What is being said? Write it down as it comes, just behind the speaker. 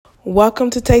Welcome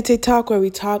to Tay Tay Talk, where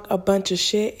we talk a bunch of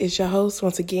shit. It's your host,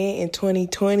 once again, in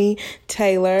 2020,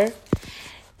 Taylor.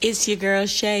 It's your girl,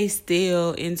 Shay,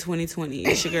 still in 2020.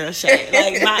 It's your girl,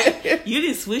 Shay. You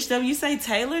didn't switch up. You say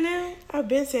Taylor now? I've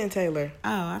been saying Taylor. Oh,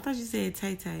 I thought you said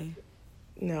Tay Tay.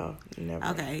 No, never.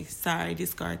 Okay, sorry,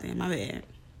 discard that. My bad.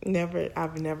 Never.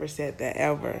 I've never said that,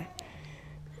 ever.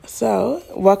 So,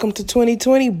 welcome to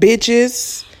 2020,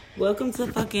 bitches. Welcome to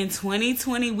fucking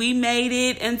 2020. We made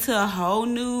it into a whole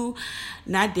new,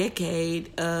 not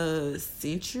decade,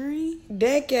 century?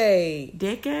 Decade.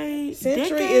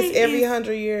 Century is every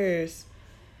 100 years.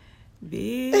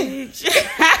 Bitch.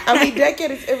 I mean,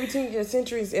 decade is every 10 years.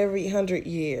 Century is every 100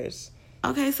 years.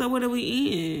 Okay, so what are we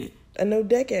in? A new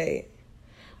decade.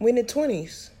 We're in the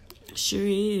 20s. Sure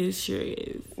is.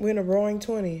 We're in the roaring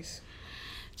 20s.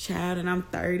 Child, and I'm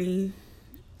 30.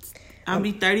 I'll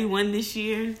be 31 this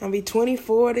year. I'll be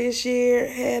 24 this year.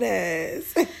 Head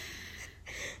ass.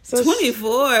 So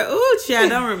 24? Ooh, child,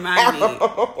 don't remind me.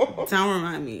 Don't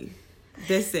remind me.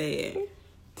 That's sad.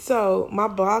 So my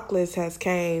block list has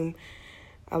came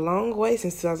a long way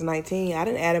since 2019. I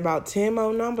didn't add about 10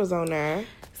 more numbers on there.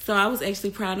 So I was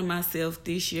actually proud of myself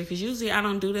this year because usually I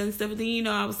don't do that and stuff. But then,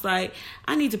 I was like,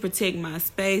 I need to protect my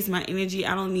space, my energy.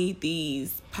 I don't need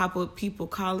these pop-up people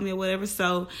calling me or whatever.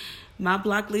 So my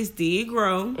block list did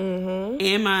grow. Mm-hmm.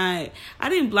 And I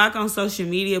didn't block on social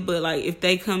media, but like if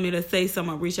they come in to say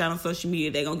something or reach out on social media,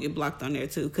 they're going to get blocked on there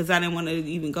too. Because I didn't want to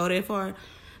even go that far.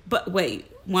 But wait,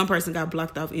 one person got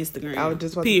blocked off Instagram. I was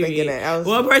just thinking that.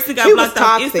 One person got blocked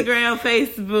off Instagram,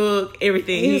 Facebook,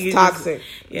 everything. He was toxic.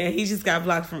 He just got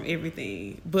blocked from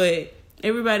everything. But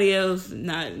everybody else,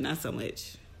 not so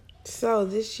much. So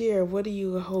this year, what do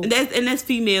you hope? That's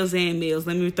females and males.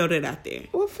 Let me throw that out there.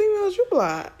 What females you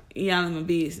block? Y'all in my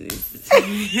business.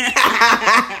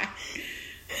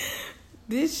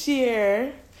 This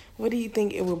year, what do you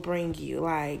think it will bring you?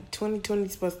 Like, 2020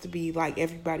 is supposed to be like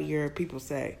everybody here, people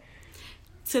say.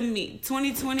 To me,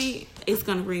 2020 is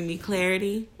going to bring me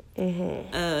clarity.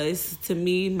 Mm-hmm. It's, to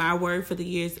me, my word for the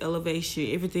year is elevation.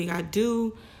 Everything I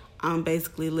do, I'm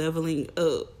basically leveling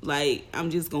up. Like, I'm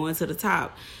just going to the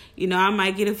top. I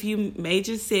might get a few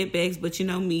major setbacks, but you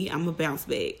know me, I'm a bounce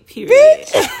back, period.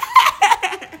 Bitch.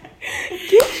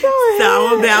 Get your So I'm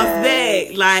gonna bounce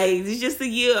back. Like, it's just a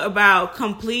year about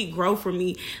complete growth for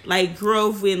me. Like,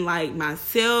 growth in like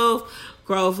myself,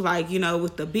 growth like,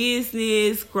 with the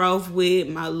business, growth with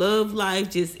my love life.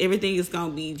 Just everything is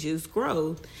gonna be just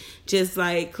growth. Just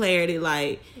like clarity,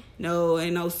 like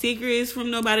ain't no secrets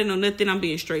from nobody, no nothing. I'm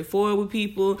being straightforward with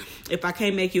people. If I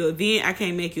can't make you an event, I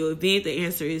can't make you an event. The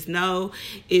answer is no.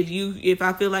 If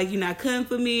I feel like you're not cutting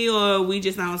for me or we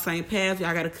just not on the same path,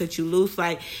 I gotta cut you loose.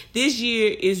 Like, this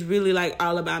year is really like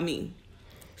all about me.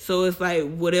 So it's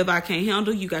like whatever I can't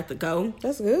handle, you got to go.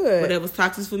 That's good. Whatever's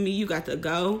toxic for me, you got to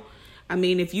go. I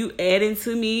mean, if you add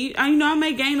into me, I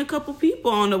may gain a couple people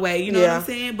on the way. You know what I'm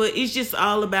saying? But it's just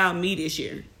all about me this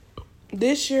year.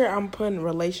 This year, I'm putting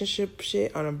relationship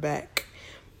shit on a back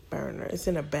burner. It's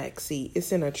in a back seat.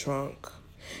 It's in a trunk.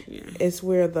 Yeah. It's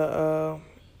where the,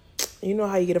 you know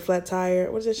how you get a flat tire?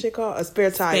 What's that shit called? A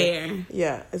spare tire. Spare.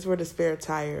 Yeah, it's where the spare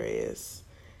tire is.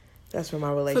 That's where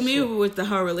my relationship. For me, with the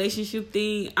whole relationship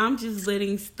thing, I'm just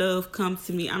letting stuff come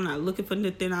to me. I'm not looking for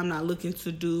nothing. I'm not looking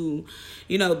to do,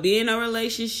 be in a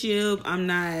relationship. I'm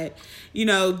not,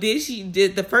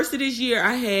 the first of this year,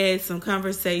 I had some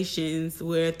conversations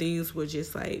where things were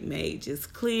just like made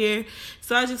just clear.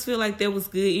 So I just feel like that was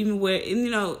good, even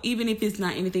if it's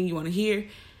not anything you want to hear.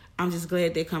 I'm just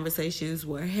glad that conversations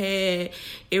were had.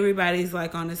 Everybody's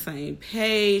like on the same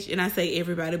page. And I say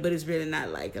everybody, but it's really not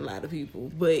like a lot of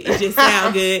people. But it just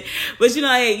sounds good. But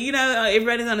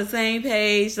everybody's on the same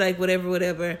page, like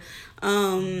whatever.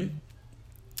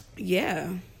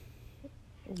 Yeah.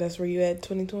 That's where you at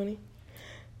 2020?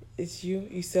 It's you?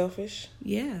 You selfish?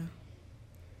 Yeah.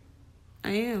 I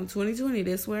am. 2020,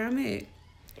 that's where I'm at.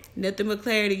 Nothing but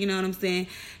clarity, you know what I'm saying?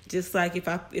 Just like if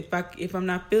I'm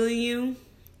not feeling you,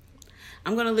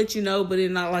 I'm going to let you know, but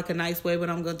in not like a nice way, but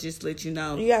I'm going to just let you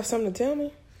know. You got something to tell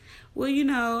me? Well,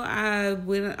 I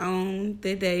went on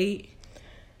the date.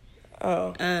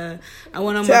 Oh. I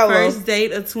went on my first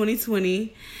date of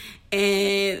 2020,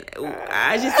 and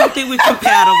I just don't think we're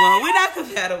compatible. We're not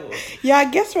compatible. Yeah,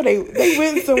 I guess where they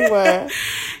went somewhere.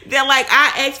 They're like,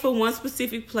 I asked for one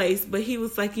specific place, but he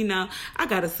was like, I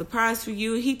got a surprise for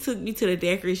you. He took me to the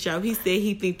daiquiri shop. He said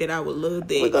he think that I would love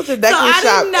that. We go to the daiquiri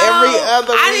shop every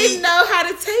other week. I didn't know how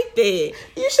to take that.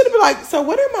 You should have been like, so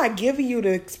what am I giving you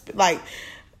to, like,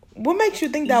 what makes you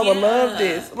think that I would love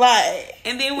this? Like,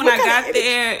 and then when I got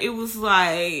there, it was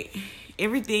like,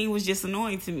 everything was just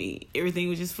annoying to me. Everything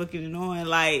was just fucking annoying.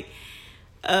 Like,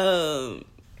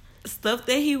 stuff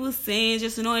that he was saying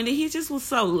just annoying. He just was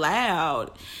so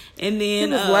loud. And then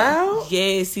he was loud?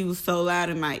 Yes, he was so loud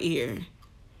in my ear.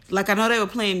 Like, I know they were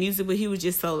playing music, but he was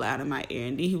just so loud in my ear.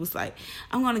 And then he was like,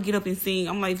 I'm going to get up and sing.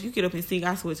 I'm like, if you get up and sing,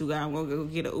 I swear to God, I'm going to go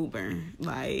get an Uber.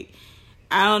 Like,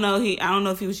 I don't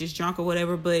know if he was just drunk or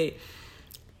whatever, but,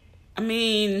 I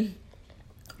mean,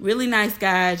 really nice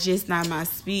guy, just not my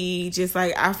speed. Just,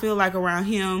 like, I feel like around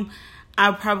him,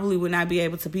 I probably would not be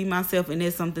able to be myself, and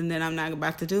it's something that I'm not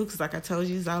about to do, because, like I told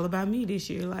you, it's all about me this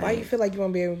year. Like, why you feel like you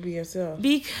won't be able to be yourself?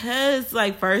 Because,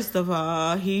 like, first of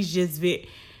all, he's just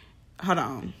hold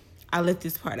on. I left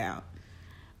this part out.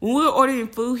 When we were ordering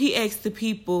food, he asked the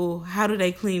people, how do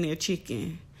they clean their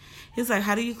chicken? He's like,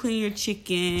 how do you clean your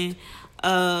chicken?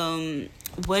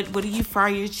 What do you fry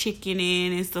your chicken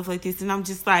in and stuff like this? And I'm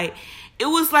just like, it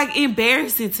was like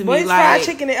embarrassing to me. But it's like, fried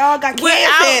chicken, it all got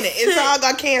cancer in it. It's all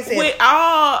got cancer in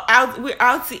it. We're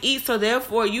out to eat, so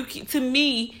therefore, to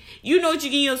me, you know what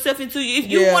you're getting yourself into. If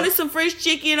you wanted some fresh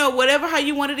chicken or whatever, how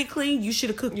you wanted it clean, you should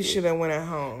have cooked it. You should have went at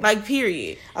home. Like,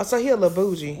 period. Oh, so he a little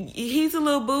bougie. He's a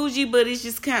little bougie, but it's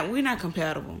just we're not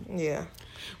compatible. Yeah.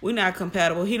 We're not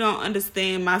compatible. He don't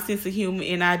understand my sense of humor,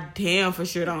 and I damn for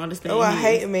sure don't understand. Oh, I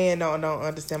hate a man don't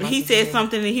understand my sense He of said humor.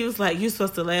 something, and he was like, "You're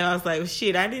supposed to laugh." I was like, well,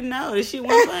 "Shit, I didn't know. This shit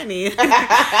wasn't funny."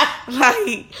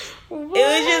 Like, what?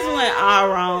 It just went all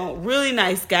wrong. Really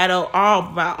nice guy though,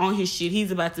 all about on his shit.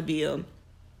 He's about to be a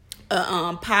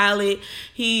pilot.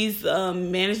 He's a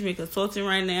management consultant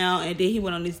right now, and then he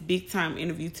went on this big time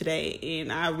interview today,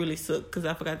 and I really suck because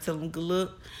I forgot to tell him good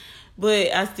luck.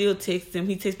 But I still text him.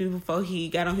 He texted me before he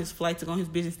got on his flight to go on his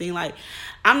business thing. Like,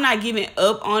 I'm not giving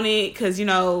up on it because, you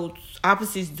know,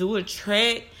 opposites do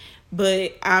attract,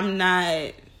 but I'm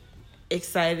not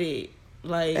excited.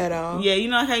 Like, at all? Yeah, you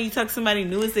know how you talk to somebody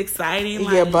new, it's exciting.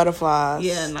 Like, yeah, butterflies.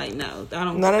 Yeah, like, no. I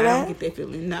don't get that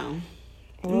feeling. No.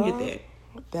 I don't get that.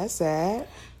 That's sad.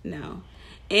 No.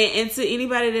 And to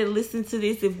anybody that listens to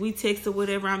this, if we text or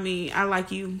whatever, I mean, I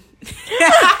like you.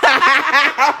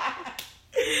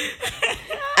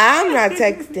 I'm not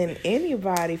texting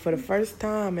anybody for the first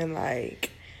time in like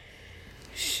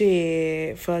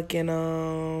fucking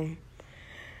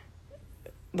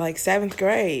like 7th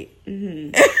grade.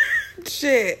 Mm-hmm.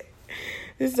 Shit.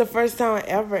 This is the first time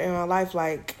ever in my life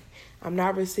like I'm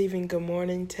not receiving good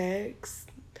morning texts.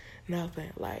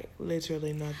 Nothing. Like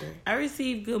literally nothing. I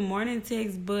received good morning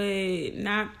texts, but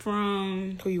not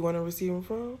from who you want to receive them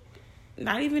from?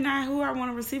 Not even who I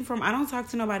want to receive from. I don't talk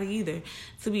to nobody either.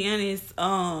 To be honest,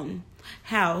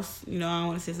 House, you know, I don't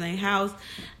want to say his name, House.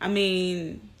 I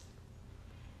mean,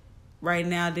 right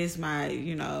now, this my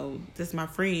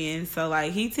friend. So,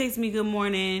 like, he texts me good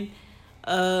morning.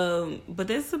 But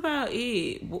that's about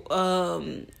it.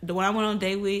 The one I went on a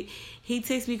date with, he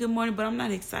texts me good morning, but I'm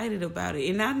not excited about it.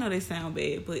 And I know they sound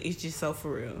bad, but it's just so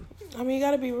for real. I mean, you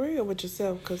got to be real with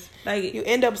yourself because like, you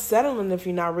end up settling if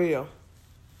you're not real.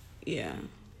 Yeah.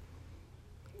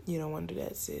 You don't want to do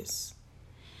that, sis.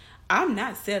 I'm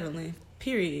not settling,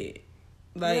 period.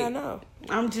 Like, yeah, I know.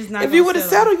 I'm just not. If you would have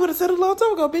settled, you would have settled a long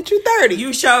time ago. Bitch, you 30.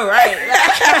 You sure right.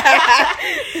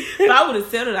 If I would have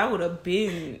settled, I would have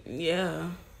been.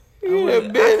 Yeah.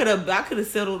 I could have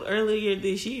settled earlier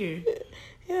this year.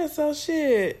 Yeah, so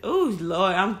shit. Oh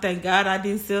Lord, thank God I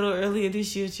didn't settle earlier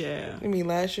this year, child. You mean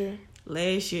last year?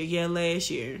 Last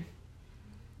year.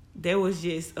 That was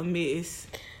just a miss.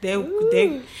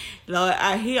 Lord,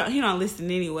 he don't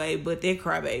listen anyway, but that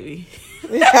crybaby.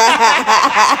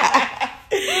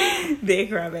 That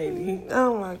crybaby.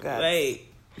 Oh my God. Like,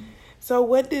 so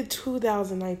what did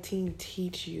 2019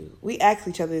 teach you? We asked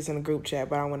each other this in a group chat,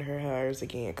 but I want to hear hers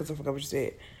again because I forgot what you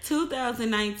said.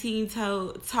 2019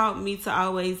 taught me to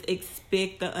always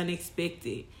expect the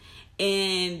unexpected.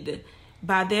 And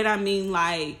by that I mean,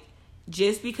 like,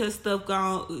 just because things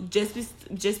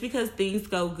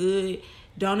go good,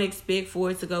 don't expect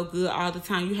for it to go good all the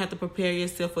time. You have to prepare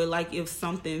yourself for, like, if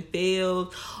something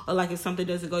fails or, like, if something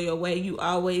doesn't go your way, you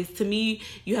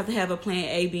have to have a plan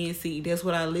A, B, and C. That's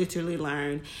what I literally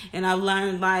learned. And I've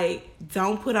learned, like,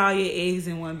 don't put all your eggs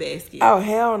in one basket. Oh,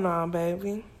 hell no,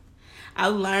 baby. I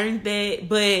learned that,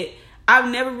 but I've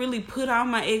never really put all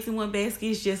my eggs in one basket.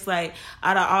 It's just like,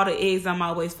 out of all the eggs, I'm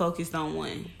always focused on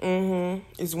one. Mm-hmm.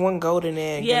 It's one golden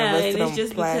egg. Yeah, and it's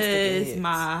just because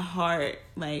my heart,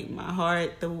 when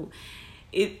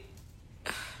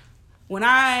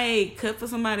I cut for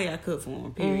somebody, I cut for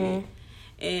them, period.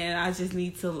 Mm-hmm. And I just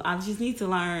need to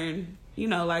learn, you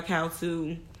know, like, how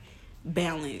to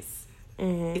balance.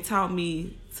 Mm-hmm. It taught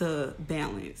me to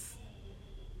balance.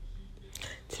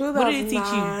 2019, what did it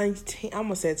teach you? I'm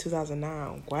going to say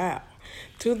 2009. Wow.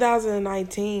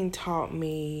 2019 taught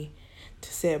me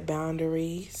to set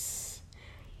boundaries,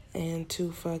 and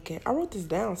to fucking... I wrote this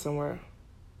down somewhere.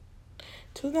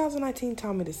 2019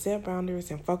 taught me to set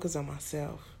boundaries and focus on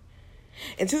myself.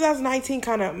 And 2019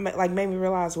 kind of like made me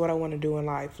realize what I want to do in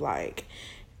life. Like,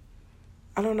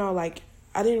 I don't know, like,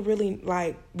 I didn't really,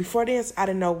 like, before this, I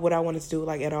didn't know what I wanted to do,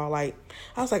 like, at all. Like,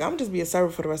 I was like, I'm going to just be a server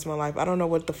for the rest of my life. I don't know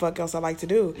what the fuck else I like to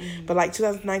do. Mm-hmm. But, like,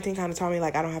 2019 kind of taught me,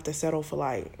 like, I don't have to settle for,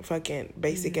 like, fucking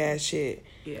basic-ass shit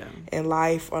in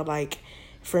life or, like,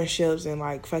 friendships and,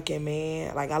 like, fucking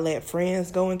man. Like, I let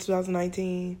friends go in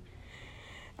 2019.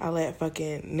 I let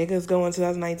fucking niggas go in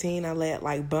 2019. I let,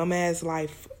 like, bum-ass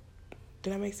life.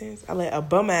 Did that make sense? I let a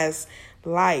bum-ass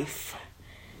life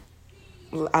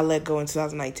I let go in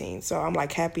 2019. So I'm,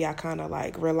 like, happy I kind of,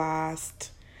 like, realized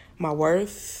my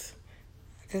worth.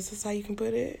 I guess that's how you can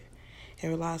put it.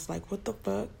 And realized, like, what the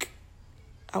fuck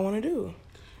I want to do.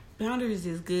 Boundaries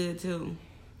is good, too.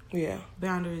 Yeah.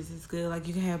 Boundaries is good. Like,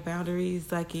 you can have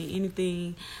boundaries, like, in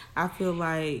anything. I feel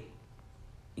like,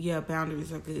 yeah,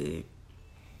 boundaries are good.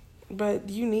 But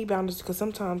you need boundaries because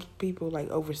sometimes people, like,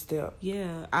 overstep.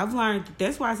 Yeah, I've learned.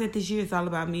 That's why I said this year it's all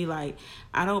about me. Like,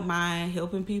 I don't mind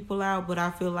helping people out, but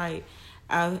I feel like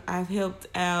I've helped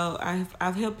out.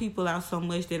 I've helped people out so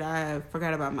much that I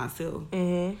forgot about myself.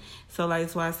 Mm-hmm. So, like,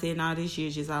 that's why I said, now this year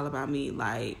is just all about me.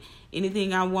 Like,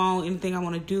 anything I want, anything I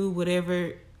want to do,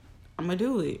 whatever, I'm going to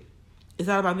do it. It's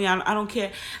all about me. I don't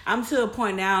care. I'm to a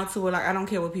point now to where, like, I don't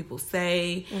care what people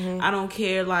say. Mm-hmm. I don't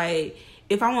care, like...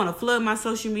 If I want to flood my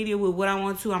social media with what I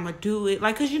want to, I'm going to do it.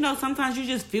 Like, because, you know, sometimes you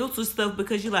just filter stuff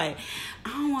because you're like, I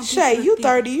don't want people Shay, you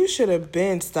 30, you should have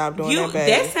been stopped doing that, baby.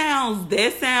 That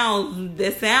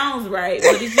sounds right.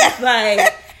 But it's just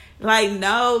like,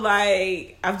 no,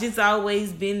 like, I've just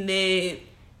always been that,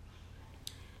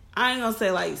 I ain't going to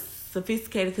say, like,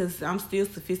 sophisticated because I'm still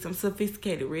sophisticated. I'm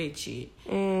sophisticated red shit.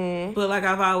 Mm. But, like,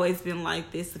 I've always been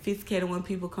like this, sophisticated when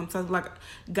people come talk. Like,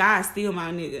 God's still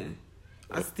my nigga.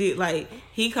 I still, like,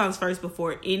 he comes first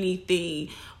before anything.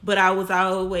 But I was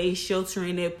always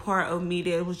sheltering that part of me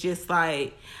that was just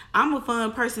like, I'm a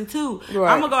fun person too.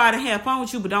 Right. I'm going to go out and have fun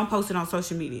with you, but don't post it on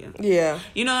social media. Yeah.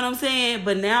 You know what I'm saying?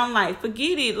 But now I'm like,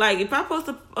 forget it. Like, if I post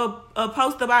a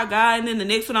post about God and then the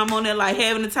next one I'm on there, like,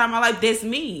 having the time of my life, that's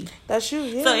me. That's you,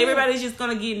 yeah. So everybody's just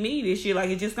going to get me this year.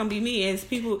 Like, it's just going to be me. As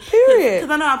people. Period.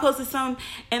 Because I know I posted something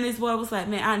and this boy was like,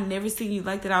 man, I never seen you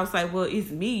like that. I was like, well,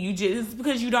 it's me. You just, it's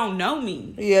because you don't know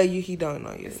me. Yeah, he don't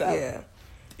know you. So, yeah.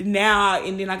 Now,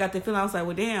 and then I got the feeling, I was like,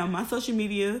 well, damn, my social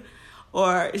media,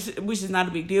 which is not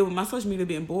a big deal, but my social media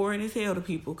been boring as hell to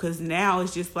people, because now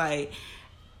it's just like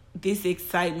this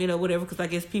excitement or whatever, because I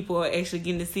guess people are actually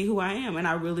getting to see who I am, and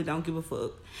I really don't give a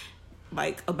fuck,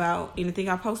 like, about anything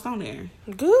I post on there.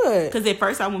 Good. Because at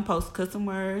first I wouldn't post custom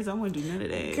words, I wouldn't do none of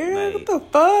that. Girl, like, what the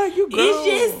fuck? You grown.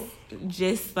 It's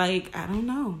just like, I don't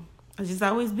know. It's just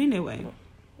always been that way.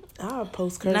 I'll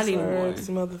post curse words,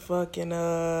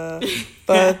 motherfucking,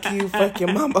 fuck you, fuck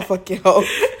your mama, fuck your hoe.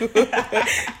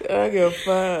 I don't give a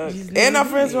fuck. And I'm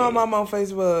friends with my mama on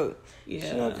Facebook. Yeah.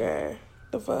 She don't care.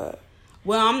 The fuck?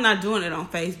 Well, I'm not doing it on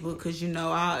Facebook because, you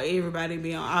know, everybody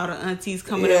be on, all the aunties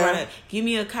coming around. Like, give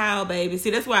me a cow, baby. See,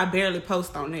 that's why I barely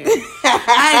post on there.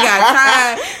 I ain't got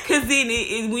time. Because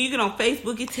then when you get on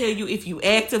Facebook, it tell you if you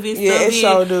active and stuff. Yeah, it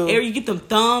sure do. Or you get them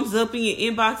thumbs up in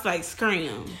your inbox, like,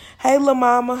 scram. Hey, little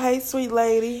mama. Hey, sweet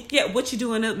lady. Yeah, what you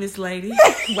doing up, Miss Lady?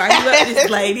 Why you up, Miss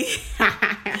Lady?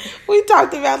 We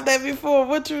talked about that before.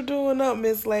 What you doing up,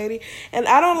 Miss Lady? And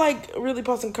I don't like really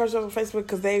posting curse words on Facebook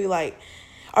because they be like,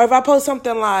 or if I post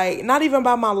something like, not even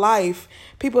about my life,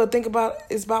 people would think about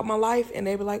it's about my life, and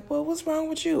they be like, well, what's wrong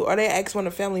with you? Or they ask one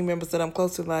of the family members that I'm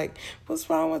close to, like, what's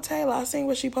wrong with Taylor? I seen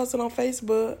what she posted on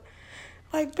Facebook.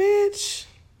 Like, bitch,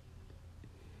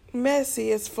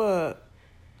 messy as fuck.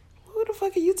 Who the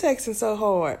fuck are you texting so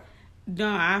hard?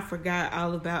 No, I forgot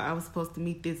all about, I was supposed to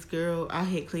meet this girl. I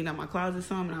had cleaned out my closet or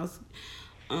something, and I was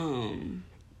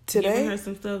today? Giving her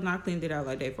some stuff, and I cleaned it out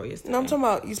like day before yesterday. No, I'm talking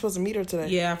about you supposed to meet her today.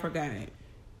 Yeah, I forgot.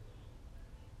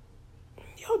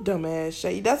 Yo, dumbass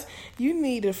Shay. You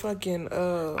need a fucking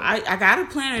I got a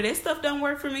planner. That stuff don't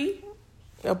work for me.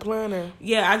 A planner.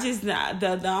 Yeah, I just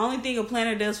the only thing a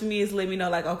planner does for me is let me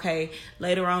know, like, okay,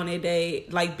 later on that day,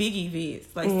 like big events,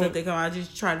 like stuff that come. I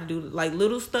just try to do like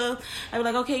little stuff. I be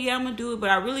like, okay, yeah, I'm gonna do it, but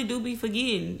I really do be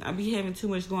forgetting. I be having too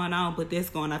much going on, but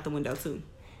that's going out the window too.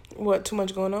 What, too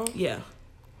much going on? Yeah.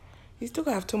 You still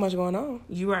gonna have too much going on.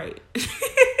 You right.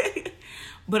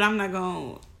 But I'm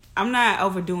not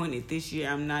overdoing it this year.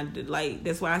 I'm not, like,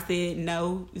 that's why I said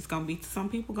no. It's gonna be, some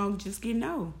people gonna just get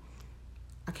no.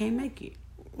 I can't make it.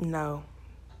 No.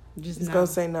 Just gonna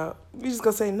say no. You just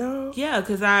gonna say no? Yeah,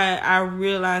 because I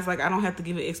realized, like, I don't have to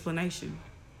give an explanation.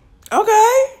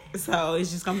 Okay. So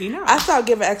it's just gonna be no. I start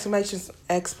giving explanations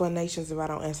if I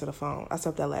don't answer the phone. I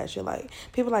stopped that last year. Like,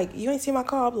 people like, you ain't seen my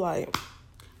call? I'm like,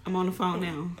 I'm on the phone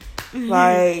now.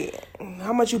 Like,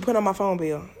 how much you put on my phone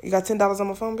bill? You got $10 on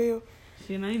my phone bill?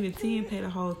 Shit, not even 10 pay the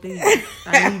whole thing.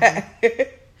 Not even.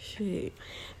 Shit.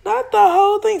 Not the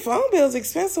whole thing. Phone bill's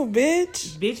expensive,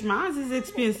 bitch. Bitch, mine's is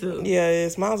expensive. Yeah,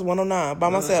 it's mine's $109 by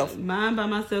myself. Mine by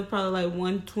myself probably like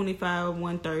 $125 or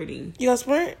 $130. You got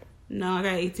Sprint? No, I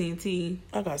got AT&T.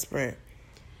 I got Sprint.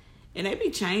 And they be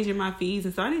changing my fees,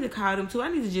 and so I need to call them too. I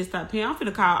need to just stop paying. I'm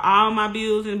finna call all my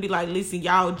bills and be like, listen,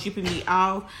 y'all jipping me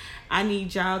off. I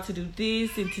need y'all to do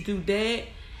this and to do that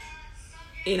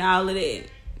and all of that.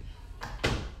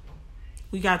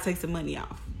 We gotta take some money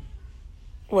off.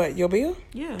 What, your bill?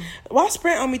 Yeah. Why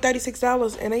Sprint on me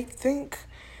 $36 and they think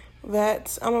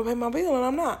that I'm gonna pay my bill and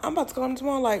I'm not. I'm about to call them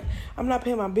tomorrow like, I'm not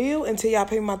paying my bill until y'all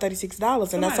pay me my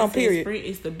 $36 and that's on period. Sprint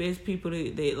is the best people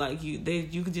that like you.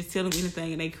 You can just tell them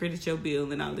anything and they credit your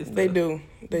bill and all this stuff. They do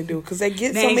because they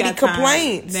get so many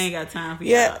complaints. They ain't got time for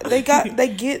y'all. Yeah, they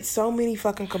get so many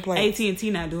fucking complaints.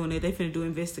 AT&T not doing it. They finna do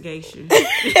investigation.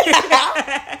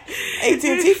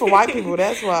 AT&T for white people.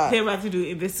 That's why they're about to do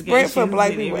investigation. Sprint for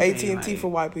black people. AT&T for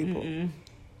white people.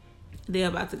 They're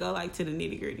about to go like to the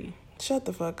nitty gritty. Shut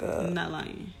the fuck up. I'm not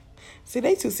lying. See,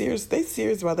 they too serious. They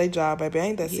serious about their job, baby. I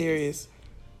ain't that serious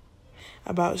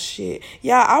about shit.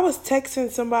 Yeah, I was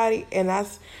texting somebody and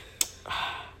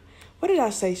what did I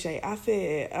say, Shay? I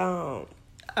said,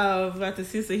 about the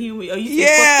sense of humor. Oh, you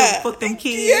said fuck them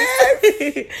kids.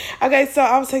 Yes. Okay, so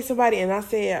I was texting somebody and I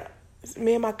said,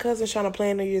 me and my cousin trying to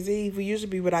plan New Year's Eve. We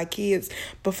usually be with our kids,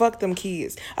 but fuck them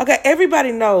kids. Okay,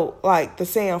 everybody know like the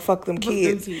saying "fuck them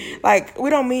kids." Like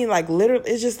we don't mean like literally.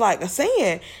 It's just like a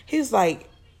saying. He was like,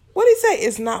 "What he say?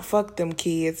 It's not fuck them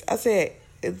kids." I said,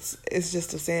 "It's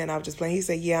just a saying." I was just playing. He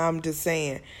said, "Yeah, I'm just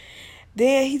saying."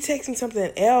 Then he texted me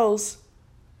something else.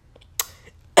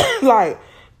 Like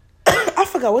I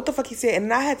forgot what the fuck he said,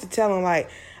 and I had to tell him like,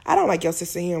 I don't like your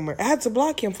sense of humor. I had to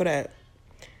block him for that.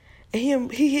 He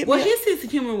hit me. Well, his sense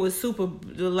of humor was super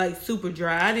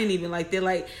dry. I didn't even like that.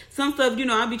 Like some stuff,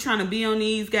 I be trying to be on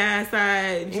these guys'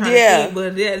 side, to think,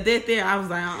 but that there, I was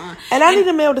like, And I need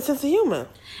a man with a sense of humor.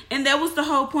 And that was the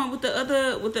whole point with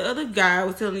the other guy I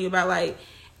was telling you about. Like,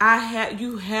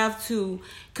 you have to,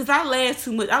 cause I laugh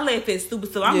too much. I laugh at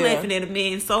stupid stuff. I'm laughing at a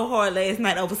man so hard last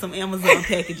night over some Amazon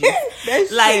packages.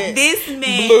 Like this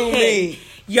man blew me.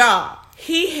 Y'all,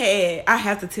 I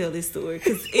have to tell this story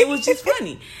because it was just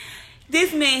funny.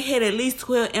 This man had at least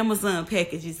 12 Amazon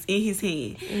packages in his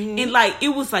hand. Mm-hmm. And, like, it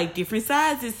was, like, different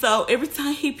sizes. So, every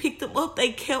time he picked them up,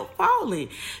 they kept falling.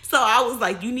 So, I was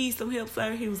like, you need some help,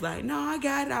 sir? He was like, no, I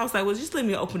got it. I was like, well, just let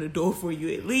me open the door for you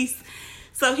at least.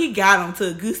 So, he got them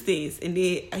to a good stance. And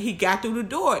then he got through the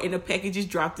door, and the packages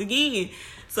dropped again.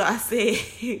 So, I said,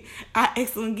 I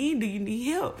asked him again, do you need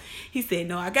help? He said,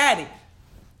 no, I got it.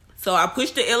 So, I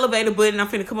pushed the elevator button. I'm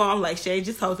finna come on. I'm like, Shay,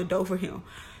 just hold the door for him.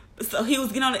 So he was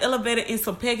getting on the elevator and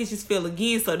some packages fell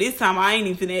again. So this time I ain't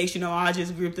even asked, I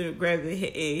just grabbed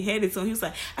it and had it. So he was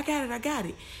like, I got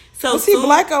it. So was he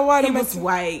black or white? He was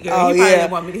white, girl. Oh, he probably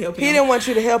didn't want me to help him. He didn't want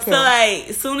you to help him. So like,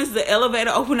 as soon as the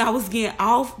elevator opened, I was getting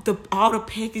off. All the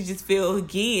packages fell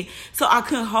again. So I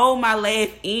couldn't hold my laugh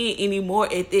in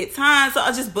anymore at that time. So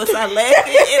I just bust out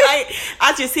laughing. And like,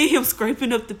 I just hear him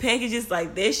scraping up the packages.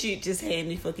 Like, that shit just had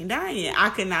me fucking dying. I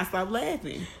could not stop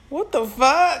laughing. What the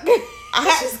fuck?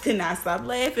 I just could not stop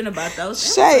laughing about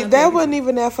those. Shay, that wasn't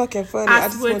even that fucking funny. I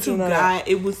swear to God,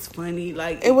 it was funny.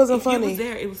 Like, it wasn't funny. It was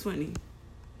there. It was funny.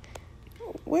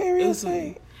 What Ariel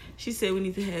say? She said we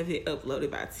need to have it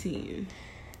uploaded by 10.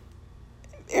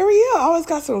 Ariel always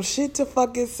got some shit to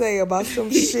fucking say about some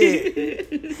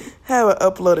shit. Have it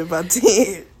uploaded by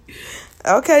 10.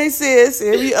 Okay, sis.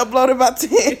 If you uploaded by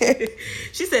 10.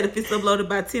 She said if it's uploaded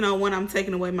by 10 on one, I'm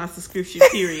taking away my subscription,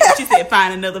 period. She said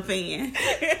find another fan.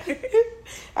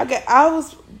 Okay,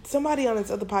 somebody on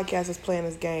this other podcast is playing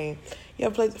this game. You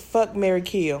ever play Fuck, Marry,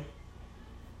 Kill?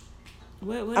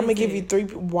 What I'm going to give you 3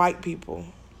 white people.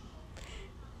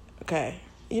 Okay.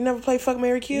 You never play Fuck,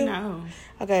 Marry, Kill? No.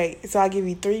 Okay, so I'll give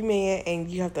you 3 men and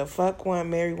you have to fuck one,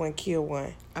 marry one, kill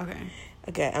one.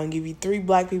 Okay, I'm going to give you 3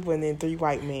 black people and then 3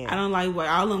 white men. I don't like white.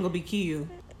 All of them going to be killed.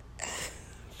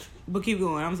 But keep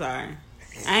going. I'm sorry.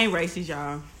 I ain't racist,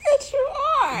 y'all. Yes, you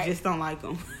are. I just don't like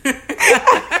them.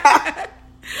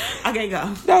 Okay,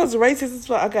 go. That was racist as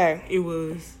fuck. Okay. It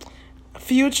was.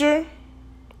 Future,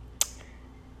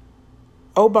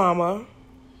 Obama,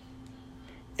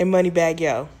 and Moneybagg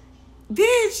Yo.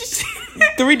 Bitch.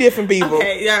 3 different people.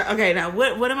 Okay, yeah. Okay, now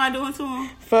what am I doing to him?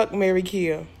 Fuck, marry,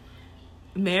 kill.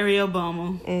 Marry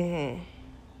Obama. Mm-hmm.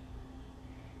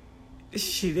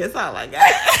 Shit, that's all I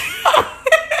got.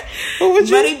 What would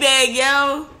you? Moneybagg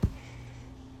Yo.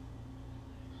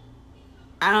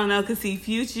 I don't know, cause see,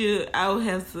 Future,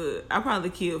 I probably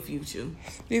kill Future.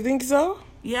 You think so?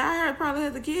 Yeah, I probably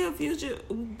have to kill Future.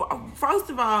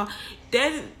 First of all,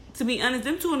 to be honest,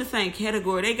 them two in the same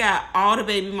category. They got all the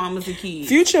baby mamas and kids.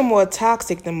 Future more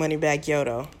toxic than Moneybagg Yo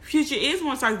though. Future is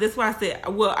more toxic. That's why I said,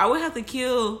 well, I would have to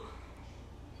kill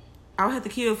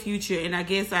Future, and I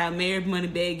guess I married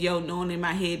Moneybagg Yo, knowing in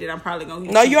my head that I'm probably gonna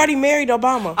get. No, you already married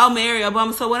Obama. Oh, married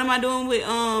Obama. So what am I doing with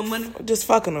Money? Just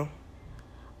fucking him.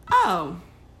 Oh,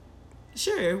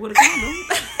 sure, with a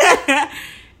condom.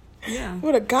 Yeah.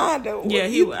 With a condom. Yeah,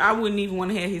 I wouldn't even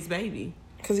want to have his baby.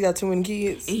 Because he got too many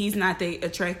kids. And he's not that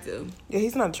attractive. Yeah,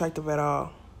 he's not attractive at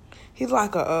all. He's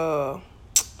like a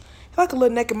little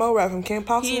naked mole rat from Camp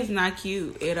Possible. He's not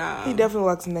cute at all. He definitely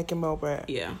likes a naked mole rat.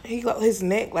 Yeah. His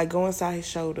neck like go inside his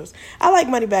shoulders. I like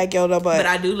Moneybagg Yo though, but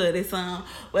I do love this song.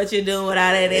 What you doing with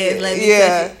all that ass? Let me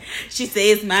touch it. She said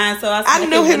it's mine, so I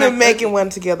knew him and making one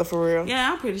together for real.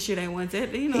 Yeah, I'm pretty sure they want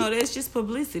that. You know, that's just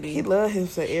publicity. He love him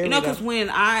for area. You know, because when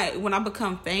I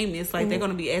become famous, like they're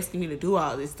gonna be asking me to do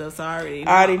all this stuff. So I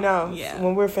already know. Yeah.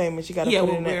 When we're famous, you gotta put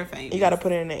it in famous. You gotta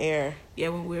put it in the air. Yeah,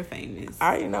 when we're famous. I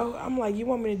already know. I'm like, you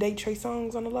want me to date Trey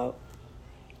Songz on the low?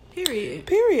 Period.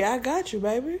 I got you,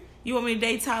 baby. You want me to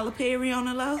date Tyler Perry on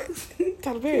the low?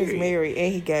 Tyler Perry's married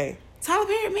and he gay. Tyler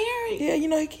Perry married? Yeah, you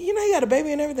know he got a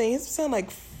baby and everything. He sound like,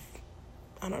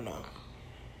 I don't know,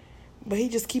 but he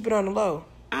just keep it on the low.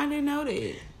 I didn't know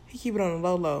that. He keep it on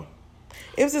the low.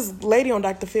 It was this lady on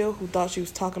Dr. Phil who thought she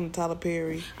was talking to Tyler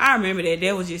Perry. I remember that.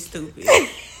 That was just stupid.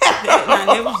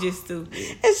 that was just stupid.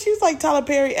 And she was like, Tyler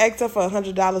Perry asked her for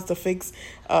 $100 to fix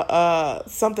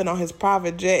something on his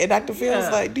private jet. And Dr. Phil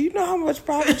was like, do you know how much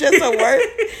private jets are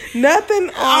worth? Nothing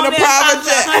on a private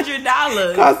jet.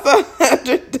 $100. Cost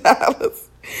 $100.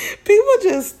 People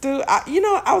just do.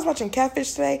 I was watching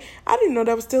Catfish today. I didn't know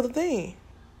that was still a thing.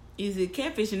 Is it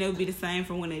catfish? And it would be the same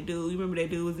from when that dude. You remember that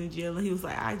dude was in jail and he was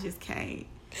like, I just can't.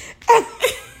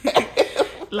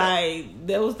 Like,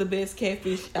 that was the best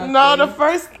catfish out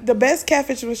there. The best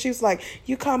catfish when she was like,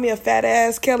 you call me a fat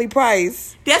ass Kelly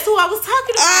Price. That's who I was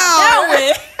talking about.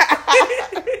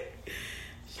 That one.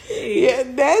 Yeah,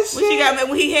 that shit.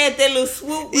 When he had that little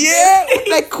swoop. Yeah,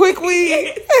 that quick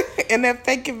weed. And that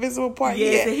fake invisible part.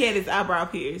 Yes, he had his eyebrow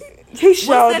pierced. He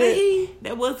showed it. Was that a he?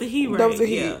 That was a he, right? That was a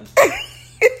he. Yeah.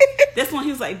 That's when he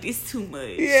was like, this too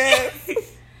much. Yeah.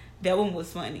 That one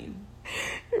was funny.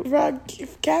 Bro,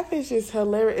 Catfish is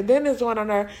hilarious. And then there's one on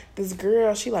there, this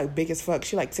girl, she like big as fuck.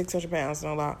 She like 600 pounds.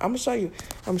 No lie. I'm gonna show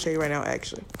you right now,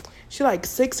 actually. She like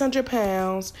 600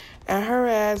 pounds, and her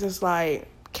ass is like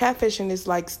catfishing this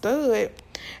like stud.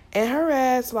 And her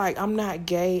ass like, I'm not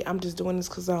gay. I'm just doing this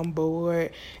because I'm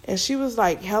bored. And she was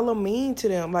like hella mean to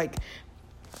them. Like,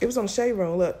 it was on Shade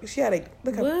Room. Look, she had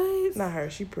what? Not her.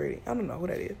 She pretty. I don't know who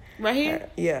that is. Right here? Her,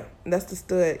 yeah. That's the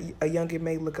stud, a Young and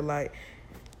May look-alike.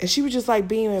 And she was just like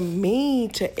being mean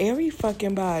to every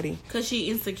fucking body. Because she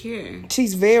insecure.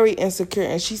 She's very insecure.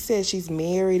 And she said she's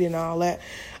married and all that.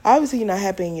 Obviously, you're not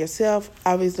happy in yourself.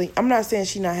 Obviously, I'm not saying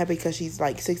she's not happy because she's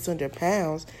like 600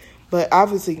 pounds. But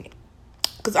obviously,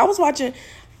 because I was watching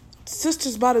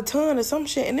Sisters by the Ton or some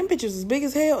shit. And them bitches was big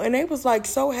as hell. And they was like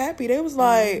so happy. They was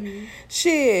like,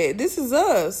 shit, this is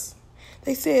us.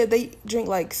 They said they drink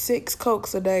like 6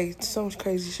 Cokes a day. Some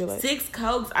crazy shit like 6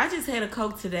 Cokes? I just had a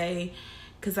Coke today.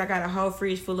 Because I got a whole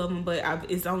fridge full of them, but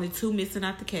it's only 2 missing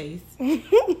out the case.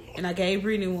 And I gave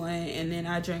Brittany one, and then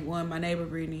I drank one, my neighbor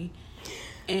Brittany.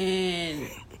 And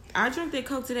I drank that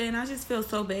Coke today, and I just felt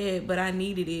so bad, but I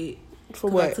needed it. For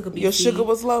what? I took a BC. Your sugar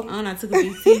was low? I took a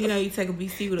BC. You know, you take a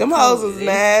BC with a Coke. Them hoes is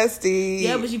nasty.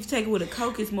 Yeah, but if you take it with a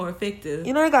Coke, it's more effective.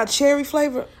 You know they got cherry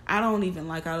flavor? I don't even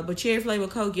like all of it, but cherry flavor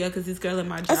Coke, yeah, because this girl in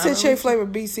my job. I said cherry flavor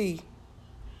BC.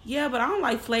 Yeah, but I don't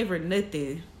like flavor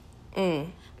nothing.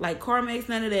 Like Carmex,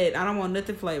 none of that. I don't want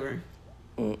nothing flavor.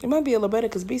 It might be a little better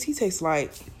because BC tastes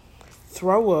like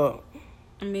throw up.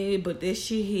 I mean, but this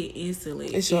shit hit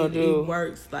instantly. It sure do. It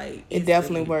works like instantly. It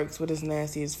definitely works, but it's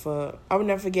nasty as fuck. I would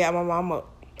never forget my mama.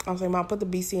 I was like, Mom, put the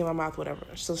BC in my mouth, whatever.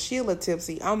 So she a little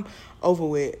tipsy. I'm over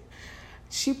with.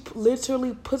 She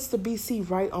literally puts the BC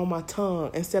right on my tongue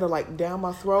instead of like down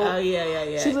my throat. Oh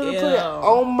yeah. She literally put it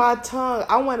on my tongue.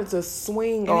 I wanted to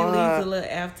swing on her. And it leaves a little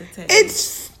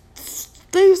aftertaste.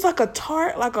 It's like a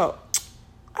tart, like a.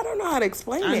 I don't know how to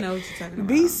explain it. I know what you're talking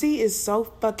about. BC is so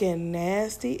fucking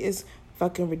nasty. It's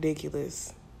fucking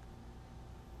ridiculous.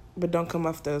 But don't come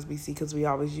after us, BC, because we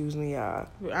always usually are.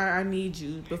 I need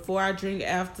you before I drink,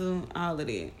 after, all of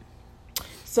that.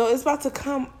 So it's about to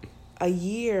come a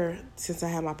year since I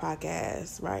had my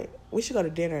podcast, right? We should go to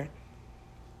dinner.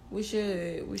 We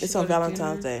should. It's on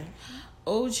Valentine's Day.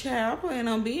 Oh, child, I plan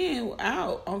on being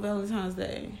out on Valentine's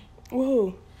Day.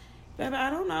 Woohoo. Baby, I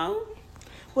don't know.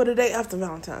 Well, the day after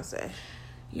Valentine's Day.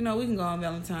 You know, we can go on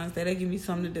Valentine's Day. They give me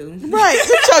something to do. Right.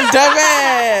 Get your dumb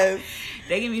ass.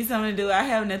 They give me something to do. I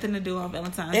have nothing to do on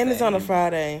Valentine's Day. And it's on a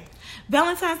Friday.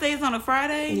 Valentine's Day is on a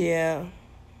Friday? Yeah.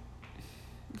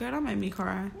 Girl, that made me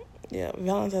cry. Yeah,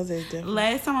 Valentine's Day is different.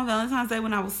 Last time on Valentine's Day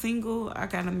when I was single, I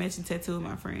got a matching tattoo with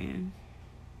my friend.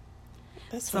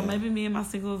 That's so fine. Maybe me and my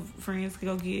single friends could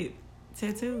go get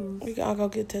tattoos. We can all go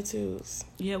get tattoos.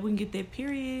 Yeah, we can get that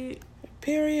period.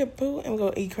 Period, boo. And we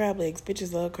go eat crab legs.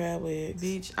 Bitches love crab legs.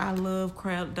 Bitch, I love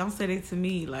crab. Don't say that to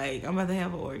me. Like, I'm about to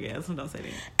have an orgasm. Don't say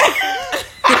that.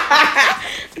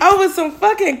 Oh, with some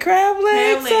fucking crab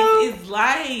legs? Crab legs is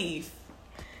life.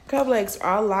 Crab legs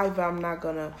are life, but I'm not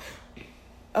gonna...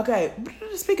 Okay,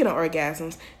 speaking of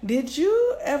orgasms, did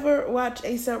you ever watch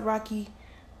A$AP Rocky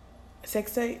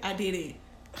sex tape? I did it.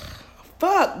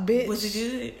 Fuck, bitch. Was it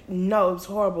good? No, it was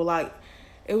horrible. Like,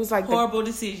 it was like... Horrible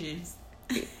decisions.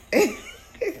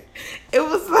 It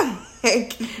was like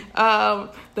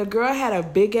the girl had a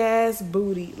big ass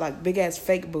booty, like big ass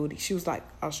fake booty. She was like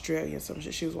Australian, some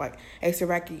shit. She was like A$AP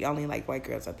Rocky only like white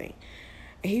girls, I think.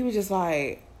 And he was just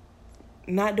like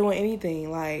not doing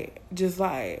anything, like just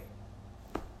like,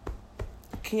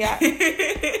 can y'all?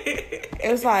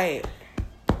 It was like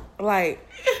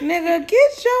nigga,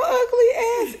 get your ugly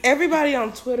ass. Everybody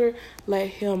on Twitter let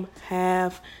him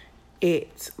have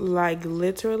it, like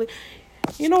literally.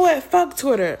 You know what? Fuck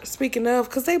Twitter. Speaking of,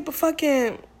 because they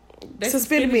fucking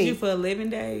suspended me you for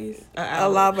 11 days.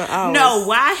 11 hours.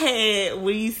 No, I had,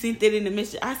 when you sent that in the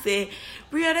message, I said,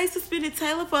 Bria, they suspended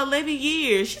Taylor for 11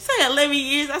 years. She said 11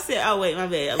 years. I said, oh, wait, my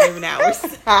bad. 11 hours.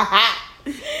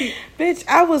 Bitch,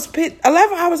 I was pissed.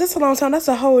 11 hours, that's a long time. That's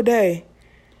a whole day.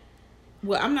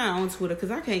 Well, I'm not on Twitter because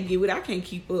I can't get with it. I can't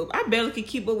keep up. I barely can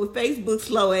keep up with Facebook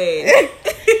slow ass.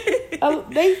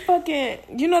 They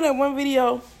fucking, you know that one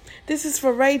video? This is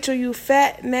for Rachel, you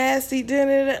fat, nasty.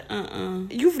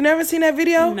 You've never seen that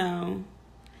video? No.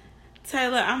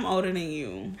 Taylor, I'm older than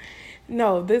you.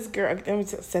 No, this girl, let me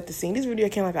set the scene. This video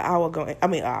came like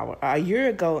a year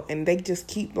ago, and they just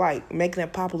keep like making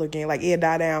it popular again. Like it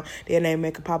die down, then they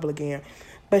make it popular again.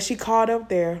 But she called up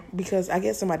there because I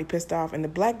guess somebody pissed off, and the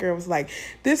black girl was like,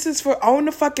 "This is for on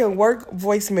the fucking work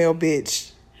voicemail,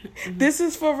 bitch. Mm-hmm. This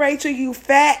is for Rachel, you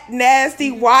fat,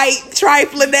 nasty, white,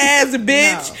 trifling ass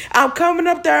bitch. No. I'm coming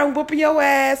up there and whooping your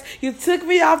ass. You took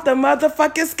me off the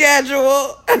motherfucking schedule."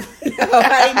 No,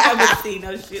 I ain't never seen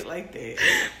no shit like that.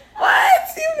 What?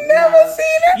 You've never seen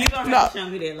it? You gonna have to show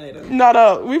me that later.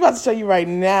 No. We about to show you right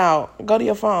now. Go to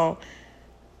your phone.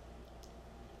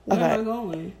 Where am I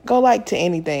going? Go like to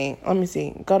anything. Let me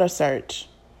see. Go to search.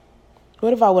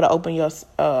 What if I would have opened your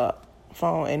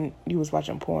phone and you was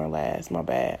watching porn last? My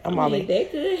bad. That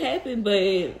could happen, but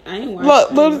I ain't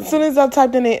watching. Look, as soon as I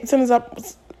typed in it,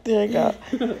 there you go.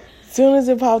 As soon as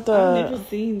it popped up. I've never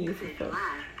seen this before.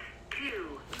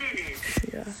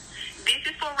 Yeah. This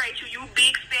is for Rachel, you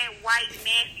big fat white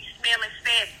nasty smelling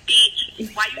fat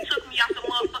bitch. Why you took me off the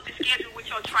motherfucking schedule with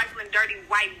your trifling dirty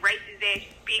white racist ass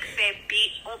big fat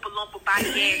bitch, oompa loompa body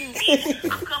ass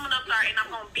bitch. I'm coming up there and I'm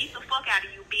gonna beat the fuck out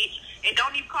of you, bitch. And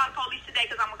don't even call the police today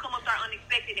because I'm gonna come up there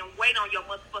unexpected and wait on your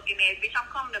motherfucking ass, bitch. I'm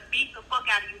coming to beat the fuck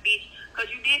out of you, bitch. Because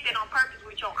you did that on purpose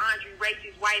with your Andre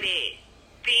racist white ass.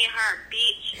 Thin her,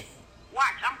 bitch.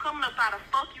 Watch, I'm coming up there to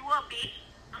fuck you up, bitch.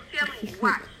 I'm telling you,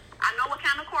 watch. I know what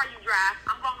kind of car you drive.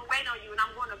 I'm going to wait on you and I'm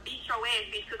going to beat your ass,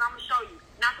 bitch, because I'm going to show you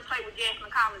not to play with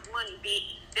Jasmine Collins' money,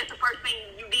 bitch. That's the first thing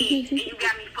you did, and you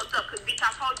got me fucked up, because, bitch,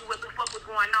 I told you what the fuck was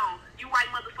going on. You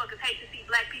white motherfuckers hate to see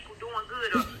black people doing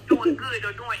good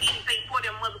or doing anything for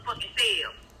their motherfucking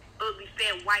selves. Ugly,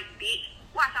 fat, white bitch.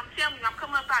 Watch, I'm telling you, I'm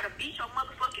coming up there to beat your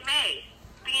motherfucking ass.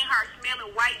 Being her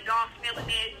smelling white, dog smelling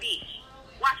ass bitch.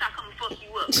 Watch, I come and fuck you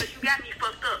up, because you got me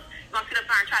fucked up. You gonna sit up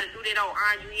there and try to do that old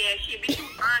Andre ass shit. Bitch, you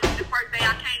Andre the first day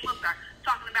I came up there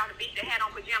talking about a bitch that had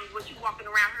on pajamas, but you walking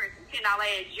around her in some $10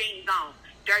 ass jeans on.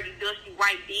 Dirty, dusty,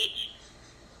 white bitch.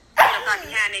 Sit up there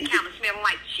behind that counter smelling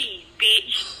like cheese,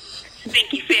 bitch.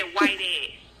 Stinky, fat, white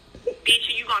ass. Bitch,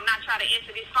 you gonna not try to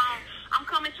answer this phone? I'm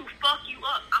coming to fuck you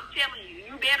up. I'm telling you.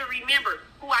 You better remember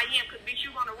who I am, because, bitch, you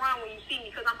gonna run when you see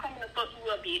me, because I'm coming to fuck you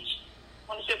up, bitch.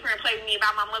 Wanna sit up here and play with me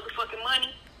about my motherfucking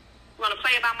money? You wanna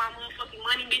play about my motherfucking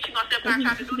money, bitch? You gonna sit up there and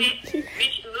try to do that?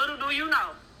 Bitch, little do you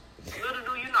know.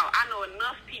 I know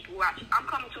enough people out here. I'm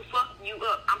coming to fuck you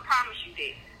up. I promise you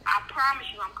that. I promise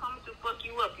you, I'm coming to fuck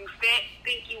you up. You fat,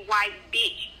 stinky, white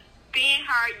bitch. Thin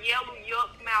hair, yellow,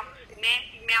 yuck mouth,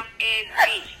 nasty mouth ass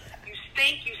bitch. You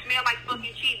stink, you smell like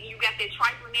fucking cheese, and you got that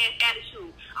trifling ass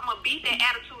attitude. I'm gonna beat that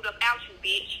attitude up out you,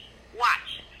 bitch.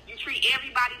 Watch. You treat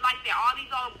everybody like that. All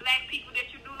these old black people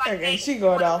that you do like that. Okay, she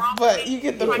going off, but you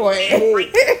get the Like,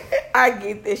 point. I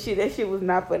get that shit. That shit was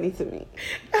not funny to me.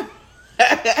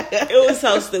 It was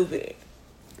so stupid.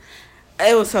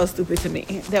 It was so stupid to me.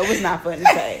 That was not funny to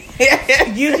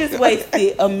say. You just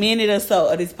wasted a minute or so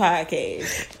of this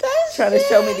podcast trying to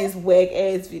show me this whack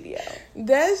ass video.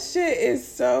 That shit is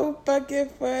so fucking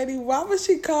funny. Why would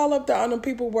she call up the other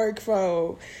people work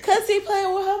for? Cause he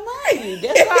playing with her money.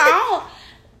 That's why I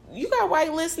don't. You got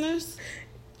white listeners?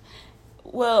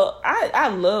 Well, I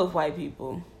love white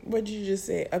people. What you just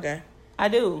said? Okay. I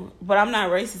do, but I'm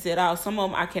not racist at all. Some of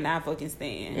them I cannot fucking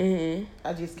stand. Mm-hmm.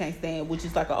 I just can't stand, which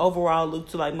is like an overall look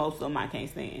to like most of them I can't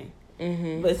stand.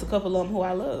 Mm-hmm. But it's a couple of them who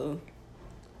I love.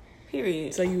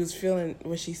 Period. So you was feeling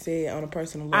what she said on a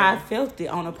personal level. I felt it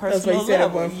on a personal That's why you said it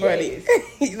level. wasn't funny.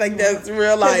 Yes. Like that's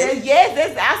real life.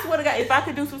 Yes, I swear to God, if I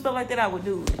could do some stuff like that, I would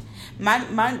do it.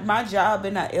 My job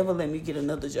better not ever let me get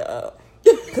another job.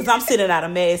 Because I'm sending out a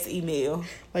mass email.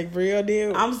 Like real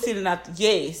deal. I'm sending out,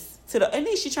 yes. And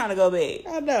then she trying to go back.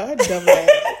 I know, her dumb ass.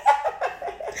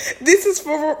 This is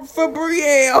for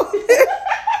Brielle.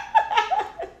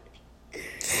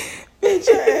 Bitch,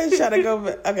 your ass trying to go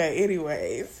back. Okay,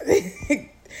 anyways.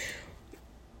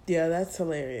 Yeah, that's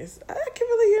hilarious. I can't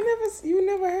believe you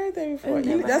never heard that before.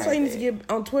 That's why you need to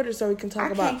get on Twitter so we can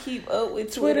talk about. I can't keep up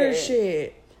with Twitter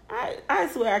shit. I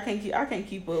swear I can't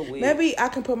keep up with. Maybe I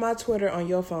can put my Twitter on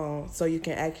your phone so you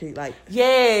can actually like.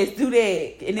 Yes, do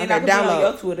that, and then I can download on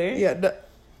your Twitter. Yeah,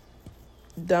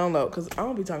 download because I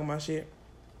don't be talking about shit.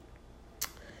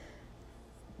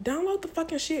 Download the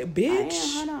fucking shit,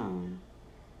 bitch. Hold on.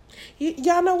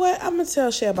 Y'all know what? I'm gonna tell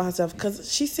Shay about herself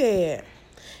because she said,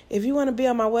 "If you want to be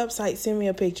on my website, send me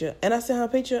a picture." And I sent her a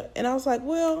picture, and I was like,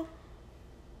 "Well."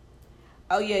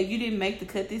 Oh yeah, you didn't make the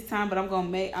cut this time, but I'm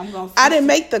gonna. I didn't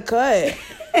make the cut.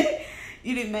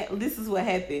 You didn't make. This is what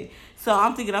happened. So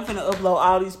I'm thinking I'm gonna upload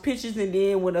all these pictures, and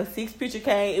then when a 6th picture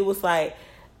came, it was like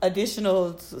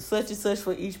additional such and such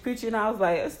for each picture, and I was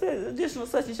like, additional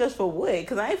such and such for what?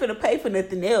 Because I ain't finna pay for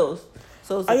nothing else.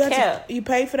 So it's a cap. You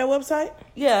paid for that website?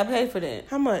 Yeah, I paid for that.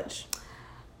 How much?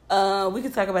 We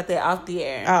can talk about that off the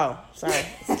air. Oh, sorry.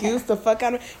 Excuse the fuck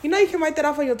out of me. You know you can write that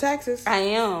off on your taxes. I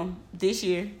am this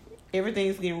year.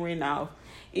 Everything's getting written off.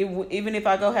 Even if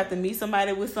I go have to meet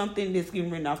somebody with something, it's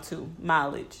getting written off too.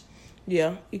 Mileage.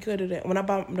 Yeah, you could do that. When I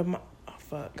bought the... Oh,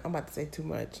 fuck. I'm about to say too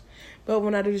much. But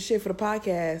when I do the shit for the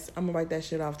podcast, I'm going to write that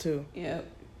shit off too. Yep.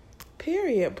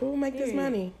 Period. People make this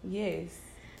money. Yes.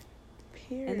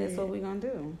 Period. And that's what we're going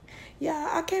to do.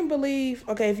 Yeah, I can't believe...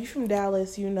 Okay, if you're from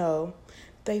Dallas, you know,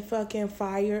 they fucking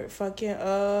fired fucking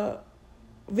Vita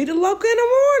Loca in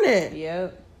the morning.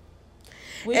 Yep.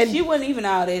 Which she wasn't even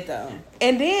all that though.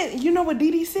 And then you know what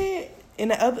Didi said in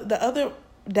the other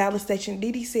Dallas station.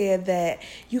 Didi said that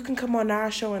you can come on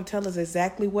our show and tell us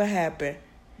exactly what happened.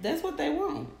 That's what they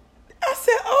want. I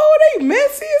said, "Oh, they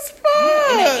messy as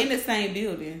fuck." Yeah, in the same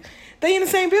building. They in the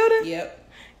same building? Yep.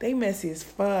 They messy as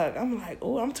fuck. I'm like,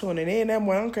 oh, I'm tuning in that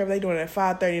morning. I don't care if they doing it at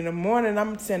 5:30 in the morning.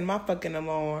 I'm setting my fucking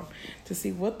alarm to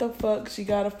see what the fuck she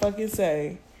gotta fucking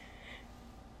say.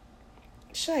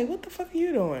 Shay, what the fuck are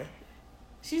you doing?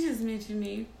 She just mentioned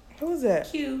me. Who was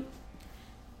that? Cute.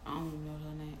 I don't even know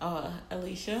her name. Oh,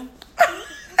 Alicia.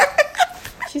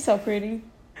 She's so pretty.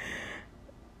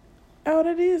 Oh,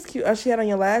 that is cute. Oh, she had on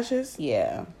your lashes?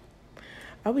 Yeah.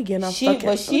 I'll be getting off fucking...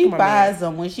 But she buys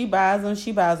them. When she buys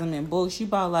them in books. She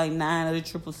bought like 9 of the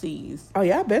triple C's. Oh,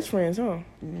 y'all best friends, huh?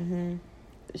 Mm-hmm.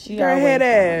 She got head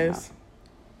ass.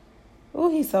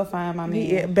 Oh, he's so fine, my man.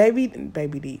 Yeah, baby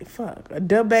D. Fuck.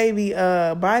 The baby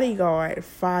bodyguard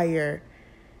fire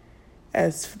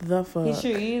as the fuck. He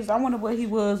sure is. I wonder what he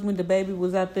was when the baby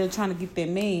was out there trying to get that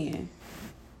man.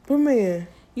 What man?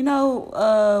 You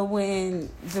know, when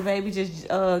the baby just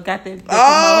got that.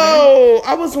 Oh,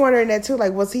 I was wondering that too.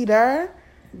 Like, was he there?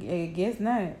 Yeah, I guess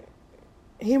not.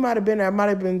 He might have been there. Might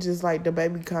have been just like the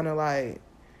baby kind of like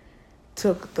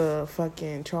took the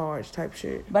fucking charge type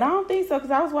shit. But I don't think so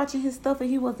because I was watching his stuff and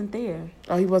he wasn't there.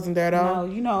 Oh, he wasn't there at all?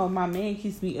 No, you know, my man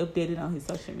keeps me updated on his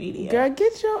social media. Girl,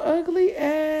 get your ugly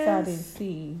ass. So I didn't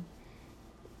see.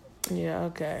 Yeah,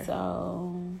 okay.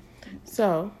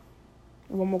 So,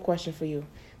 one more question for you.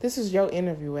 This is your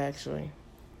interview, actually.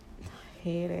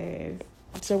 Head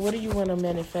ass. So what do you want to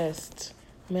manifest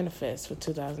for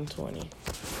 2020?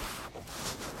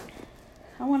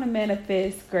 I want to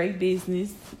manifest great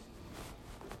business.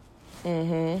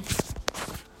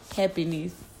 Mm-hmm.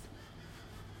 Happiness.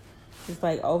 Just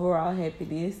like overall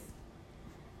happiness.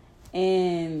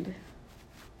 And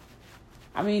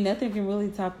I mean, nothing can really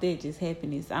top that, just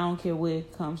happiness. I don't care where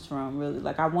it comes from, really.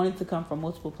 Like, I want it to come from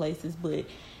multiple places, but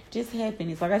just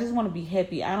happiness. Like, I just want to be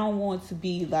happy. I don't want to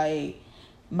be like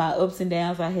my ups and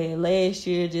downs I had last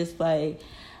year. Just like,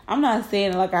 I'm not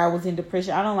saying like I was in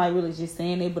depression. I don't like really just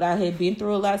saying it, but I had been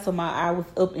through a lot, so I was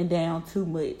up and down too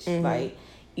much. Mm-hmm. Like,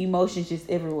 emotions just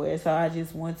everywhere. So I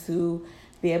just want to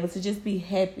be able to just be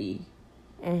happy.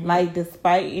 Mm-hmm. Like,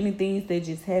 despite anything that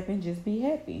just happened, just be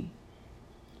happy.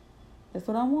 That's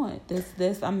what I want.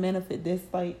 I'm benefit. That's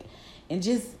like, and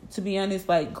just to be honest,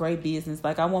 like, great business.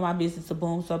 Like, I want my business to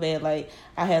boom so bad. Like,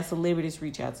 I have celebrities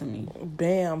reach out to me.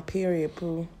 Bam, period,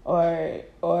 poo. Or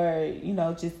you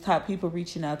know, just top people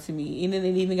reaching out to me. And then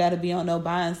it even got to be on no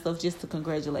buying stuff just to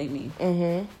congratulate me.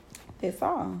 Mm-hmm. That's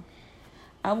all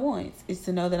I want, is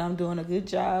to know that I'm doing a good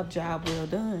job well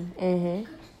done.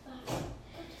 Mm-hmm.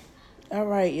 All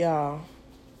right, y'all.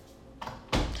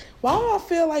 Why do I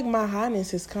feel like my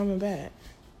highness is coming back?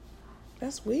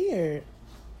 That's weird.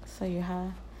 So you're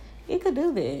high? You could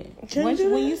do that.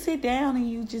 When you sit down and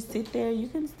you just sit there, you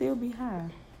can still be high.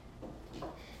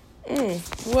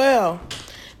 Well,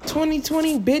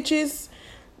 2020 bitches.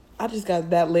 I just got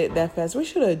that lit that fast. We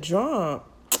should have drunk.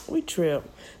 We tripped.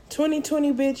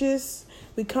 2020 bitches.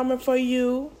 We coming for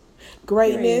you.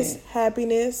 Greatness,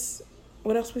 happiness.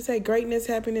 What else we say? Greatness,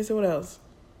 happiness, and what else?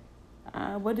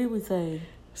 What did we say?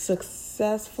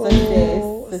 Success.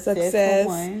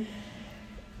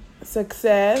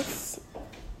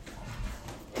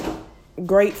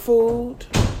 Great food.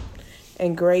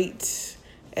 And great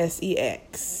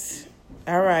sex.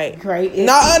 All right. Great.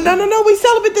 No. We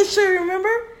celebrate this shit, remember?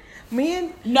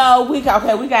 We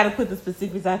got to put the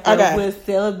specifics out there. Okay. We're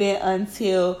celibate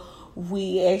until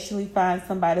we actually find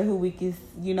somebody who we can,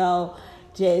 you know,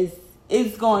 just,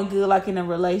 it's going good, like in a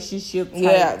relationship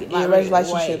type.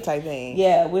 Relationship type thing.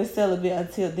 Yeah, we're celibate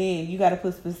until then. You got to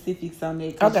put specifics on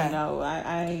it. Because, you know,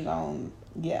 I ain't going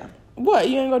to, yeah. What?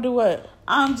 You ain't going to do what?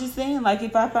 I'm just saying, like,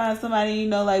 if I find somebody, you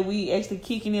know, like, we actually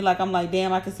kicking it, like, I'm like,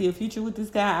 damn, I can see a future with this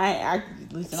guy.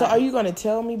 Are you going to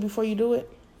tell me before you do it?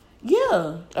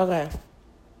 Yeah. Okay.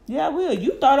 Yeah, I will.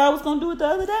 You thought I was going to do it the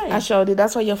other day. I sure did.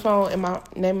 That's why your phone and my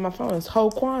name of my phone is Ho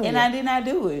Kwanzaa. And I did not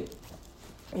do it.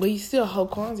 Well, you still Ho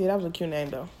Kwanzaa. That was a cute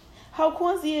name, though. Ho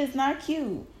Kwanzaa is not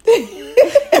cute.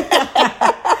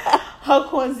 Ho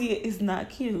Kwanzaa is not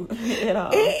cute at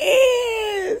all. It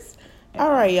is.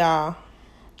 All right, y'all.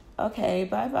 Okay,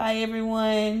 bye-bye,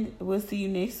 everyone. We'll see you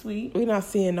next week. We're not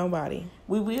seeing nobody.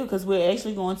 We will, because we're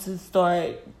actually going to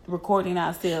start recording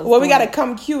ourselves. Well, we got to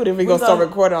come cute if we're going to start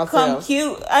recording ourselves. Come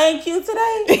cute. I ain't cute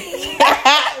today.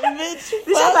 Bitch,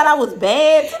 you thought I was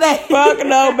bad today. Fuck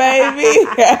no, baby.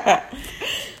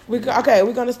 We're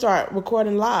going to start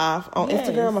recording live on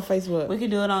Instagram or Facebook. We can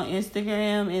do it on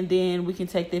Instagram, and then we can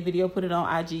take that video, put it on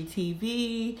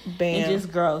IGTV, and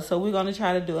just grow. So we're going to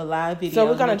try to do a live video. So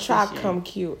we're going to try to come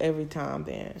cute every time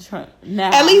then.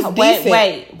 Now, at least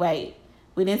decent. Wait.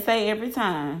 We didn't say every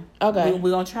time. Okay.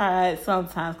 We're going to try it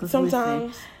sometimes. Sometimes.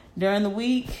 Listen, during the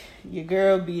week, your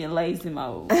girl be in lazy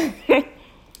mode.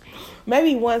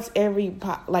 Maybe once every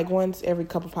couple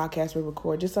podcasts we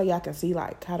record, just so y'all can see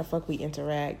like how the fuck we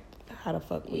interact, how the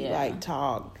fuck we like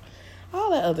talk,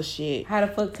 all that other shit. How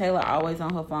the fuck Taylor always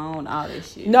on her phone, all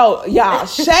this shit. No, y'all,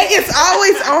 Shay is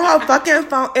always on her fucking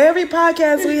phone. Every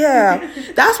podcast we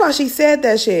have, that's why she said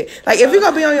that shit. Like, if you're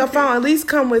gonna be on your phone, at least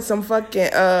come with some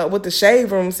fucking what the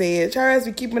Shade Room said. Her ass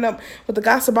be keeping up with the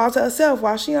gossip all to herself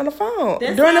while she on the phone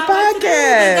during the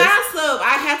podcast. The gossip,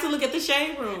 I have to look at the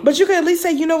Shade Room. But you can at least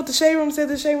say, you know what the Shade Room said.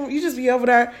 The Shade Room, you just be over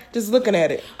there just looking at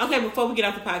it. Okay, before we get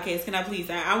off the podcast, can I please?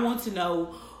 I want to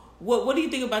know. What do you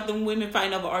think about them women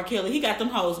fighting over R. Kelly? He got them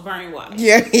hoes brainwashed.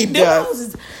 Yeah, he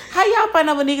does. How y'all fight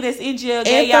over a nigga that's in jail,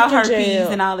 gave y'all herpes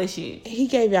and all that shit? He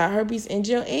gave y'all herpes in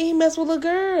jail, and he messed with little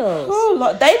girls. Oh,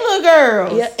 Lord. They little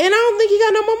girls. Yeah, and I don't think he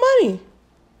got no more money.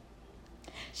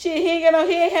 Shit, he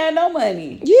ain't had no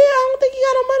money. Yeah, I don't think he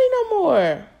got no money no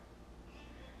more.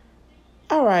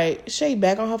 All right, Shay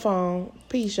back on her phone.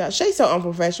 Peace out. Shay's so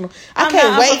unprofessional. I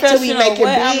can't wait till we make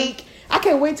it big. I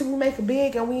can't wait till we make it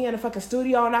big and we in a fucking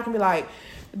studio and I can be like,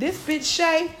 this bitch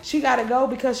Shay, she gotta go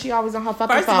because she always on her fucking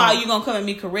phone. First of all, you gonna come at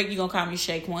me correct, you gonna call me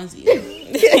Shay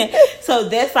Kwanzaa. So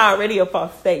that's already a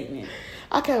false statement.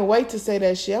 I can't wait to say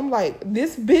that shit. I'm like,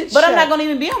 this bitch But Shay. I'm not gonna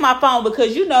even be on my phone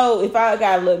because you know if I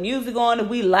got a little music on and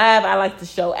we live, I like to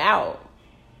show out.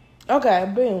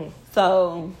 Okay, boom.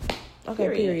 So okay,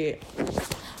 period.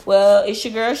 Well, it's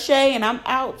your girl Shay and I'm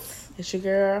out. It's your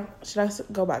girl. Should I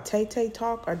go by Tay Tay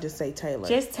Talk or just say Taylor?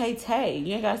 Just Tay Tay.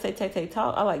 You ain't gotta say Tay Tay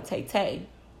Talk. I like Tay Tay.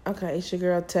 Okay, it's your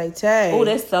girl Tay Tay. Oh,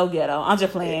 that's so ghetto. I'm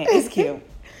just playing. It's cute.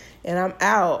 And I'm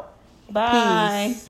out. Bye. Peace.